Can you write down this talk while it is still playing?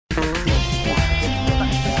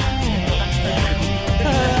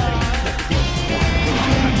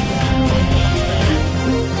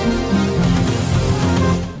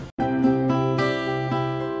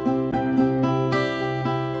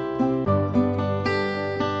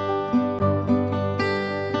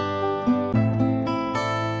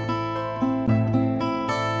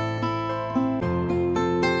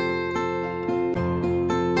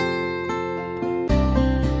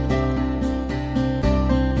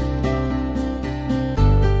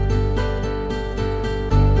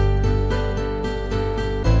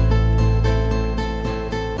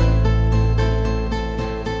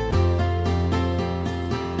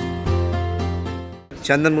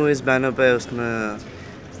Chandan movies banner పై వస్తున్న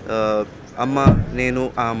అమ్మ నేను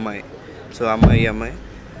ఆ అమ్మాయి. సో అమ్మాయి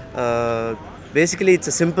basically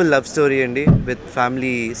it's a simple love story అండి విత్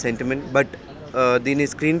ఫ్యామిలీ సెంటిమెంట్. బట్ దీని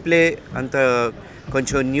స్క్రీన్ ప్లే అంత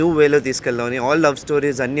కొంచెం న్యూ వేలో తీసుకెళ్దామని. ఆల్ లవ్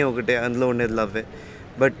స్టోరీస్ అన్నీ ఒకటే, అందులో ఉండేది లవ్వే.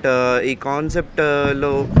 బట్ ఈ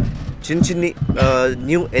కాన్సెప్ట్లో చిన్ని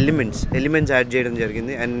న్యూ ఎలిమెంట్స్ యాడ్ చేయడం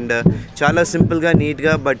జరిగింది. అండ్ చాలా సింపుల్గా,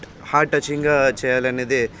 నీట్గా, బట్ హార్ట్ టచింగ్గా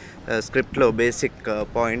చేయాలనేది స్క్రిప్ట్లో బేసిక్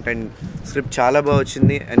పాయింట్. అండ్ స్క్రిప్ట్ చాలా బాగా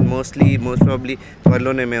వచ్చింది. అండ్ మోస్ట్ ప్రాబ్లీ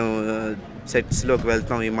త్వరలోనే మేము సెట్స్లోకి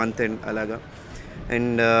వెళ్తాం ఈ మంత్ ఎండ్ అలాగా.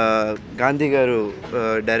 అండ్ గాంధీ గారు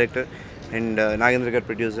డైరెక్టర్ అండ్ నాగేంద్ర గారు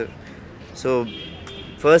ప్రొడ్యూసర్. సో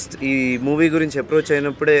ఫస్ట్ ఈ మూవీ గురించి అప్రోచ్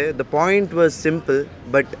అయినప్పుడే the point was simple,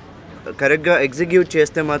 but కరెక్ట్గా ఎగ్జిక్యూట్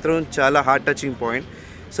చేస్తే మాత్రం చాలా హార్ట్ టచింగ్ పాయింట్.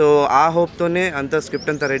 సో ఆ హోప్తోనే అంతా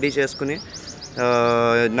స్క్రిప్ట్ అంతా రెడీ చేసుకుని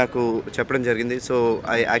నాకు చెప్పడం జరిగింది. So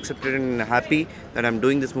I accepted and happy that I'm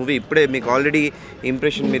doing this movie. ఇప్పుడే మీకు ఆల్రెడీ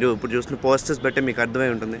ఇంప్రెషన్ మీరు ఇప్పుడు చూసిన పోస్టర్స్ బట్టే మీకు అర్థమై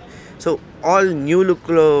ఉంటుంది. సో ఆల్ న్యూ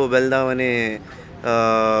లుక్లో వెళ్దామనే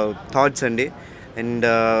థాట్స్ అండి. అండ్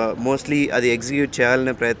మోస్ట్లీ అది ఎగ్జిక్యూట్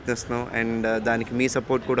చేయాలని ప్రయత్నిస్తున్నాం. అండ్ దానికి మీ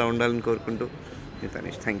సపోర్ట్ కూడా ఉండాలని కోరుకుంటూ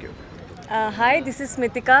Tanish, thank you. Hi, this is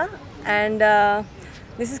Smithika, and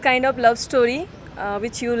this is kind of love story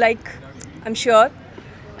which you like, I'm sure.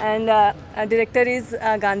 And director is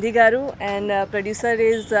Gandhi Garu, and producer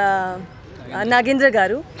is Nagendra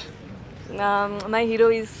Garu. My hero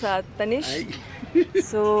is Tanish.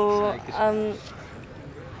 So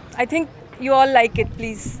I think you all like it.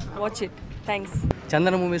 Please watch it. Thanks.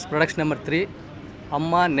 Chandana movies production number 3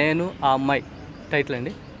 అమ్మ నేను ఆ అమ్మాయి title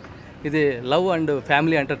అండి. ఇది love and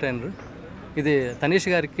family entertainer. ఇది తనీష్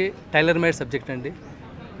గారికి tailor made subject అండి.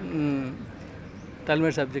 Tailor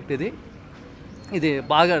made subject ఇది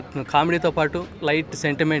బాగా కామెడీతో పాటు లైట్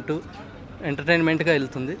సెంటిమెంటు ఎంటర్టైన్మెంట్గా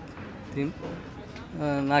వెళ్తుంది.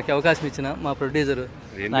 నాకు అవకాశం ఇచ్చిన మా ప్రొడ్యూసర్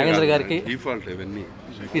నాగేంద్ర గారికి,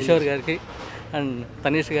 కిషోర్ గారికి అండ్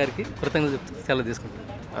తనీష్ గారికి కృతజ్ఞతలు సెలవు తీసుకుంటాను.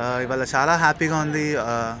 ఇవాళ చాలా హ్యాపీగా ఉంది.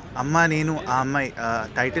 అమ్మ నేను ఆ అమ్మాయి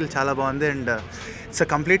టైటిల్ చాలా బాగుంది. And it's a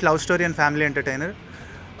complete love story and family entertainer.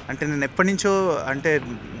 అంటే నేను ఎప్పటి నుంచో, అంటే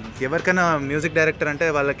ఎవరికైనా మ్యూజిక్ డైరెక్టర్ అంటే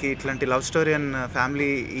వాళ్ళకి ఇట్లాంటి లవ్ స్టోరీ అండ్ ఫ్యామిలీ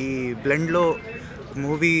ఈ బ్లెండ్లో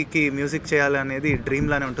మూవీకి మ్యూజిక్ చేయాలనేది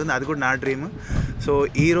డ్రీమ్లానే ఉంటుంది. అది కూడా నా డ్రీమ్. సో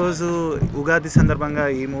ఈరోజు ఉగాది సందర్భంగా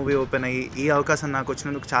ఈ మూవీ ఓపెన్ అయ్యి ఈ అవకాశం నాకు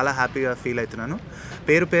వచ్చినందుకు చాలా హ్యాపీగా ఫీల్ అవుతున్నాను.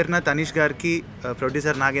 పేరున తనీష్ గారికి,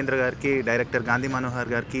 ప్రొడ్యూసర్ నాగేంద్ర గారికి, డైరెక్టర్ గాంధీ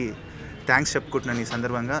మనోహర్ గారికి థ్యాంక్స్ చెప్పుకుంటున్నాను ఈ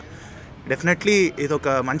సందర్భంగా. డెఫినెట్లీ ఇది ఒక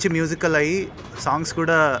మంచి మ్యూజికల్ అయ్యి సాంగ్స్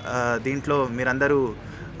కూడా దీంట్లో మీరందరూ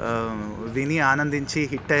విని ఆనందించి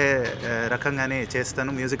హిట్ అయ్యే రకంగానే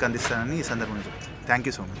చేస్తాను, మ్యూజిక్ అందిస్తానని ఈ సందర్భంగా చెప్తాను. Thank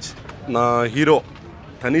you so much. నా హీరో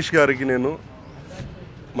తనీష్ గారికి నేను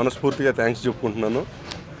మనస్ఫూర్తిగా థ్యాంక్స్ చెప్పుకుంటున్నాను.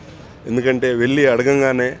 ఎందుకంటే వెళ్ళి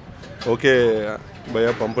అడగంగానే ఓకే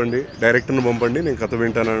భయ్యా పంపండి, డైరెక్టర్ని పంపండి, నేను కథ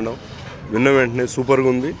వింటానడం, విన్న వెంటనే సూపర్గా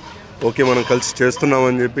ఉంది, ఓకే మనం కలిసి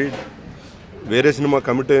చేస్తున్నామని చెప్పి వేరే సినిమా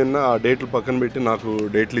కమిట్ అయినా ఆ డేట్లు పక్కన పెట్టి నాకు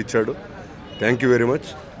డేట్లు ఇచ్చాడు. Thank you very much.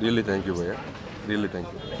 Really thank you భయ్యా, రియల్లీ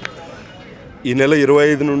థ్యాంక్ యూ. ఈ నెల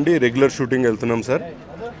 25 నుండి రెగ్యులర్ షూటింగ్ వెళ్తున్నాం సార్.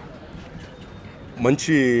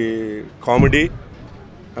 మంచి కామెడీ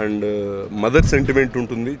అండ్ మదర్ సెంటిమెంట్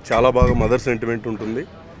ఉంటుంది, చాలా బాగా మదర్ సెంటిమెంట్ ఉంటుంది.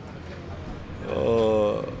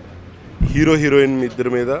 హీరో హీరోయిన్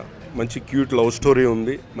ఇద్దరి మీద మంచి క్యూట్ లవ్ స్టోరీ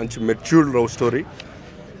ఉంది, మంచి మెచ్యూర్డ్ లవ్ స్టోరీ.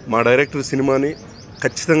 మా డైరెక్టర్ సినిమాని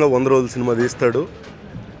ఖచ్చితంగా 100 రోజుల సినిమా తీస్తాడు.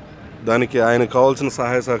 దానికి ఆయనకు కావాల్సిన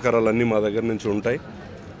సహాయ సహకారాలన్నీ మా దగ్గర నుంచి ఉంటాయి.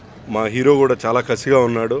 మా హీరో కూడా చాలా కసిగా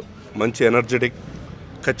ఉన్నాడు, మంచి ఎనర్జెటిక్.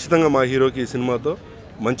 ఖచ్చితంగా మా హీరోకి ఈ సినిమాతో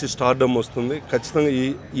మంచి స్టార్డమ్ వస్తుంది. ఖచ్చితంగా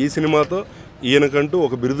ఈ సినిమాతో ఈయనకంటూ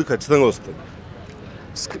ఒక బిరుదు ఖచ్చితంగా వస్తుంది.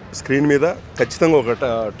 స్క్రీన్ మీద ఖచ్చితంగా ఒక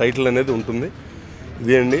టైటిల్ అనేది ఉంటుంది.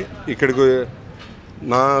 ఇదే అండి. ఇక్కడికి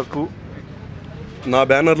నాకు నా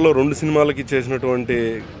బ్యానర్లో 2 సినిమాలకి చేసినటువంటి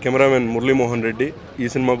కెమెరామెన్ మురళీమోహన్ రెడ్డి ఈ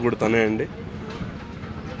సినిమాకు కూడా తనే అండి.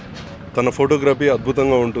 తన ఫోటోగ్రఫీ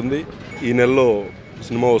అద్భుతంగా ఉంటుంది. ఈ నెలలో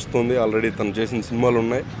సినిమా వస్తుంది, ఆల్రెడీ తను చేసిన సినిమాలు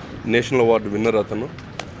ఉన్నాయి. నేషనల్ అవార్డు విన్నర్ అతను.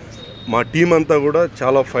 మా టీం అంతా కూడా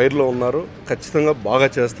చాలా ఫైర్లో ఉన్నారు. ఖచ్చితంగా బాగా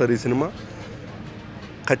చేస్తారు ఈ సినిమా.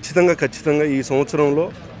 ఖచ్చితంగా ఈ సంవత్సరంలో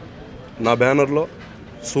నా బ్యానర్లో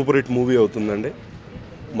సూపర్ హిట్ మూవీ అవుతుందండి.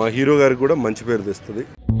 మా హీరో గారికి కూడా మంచి పేరు తెస్తుంది.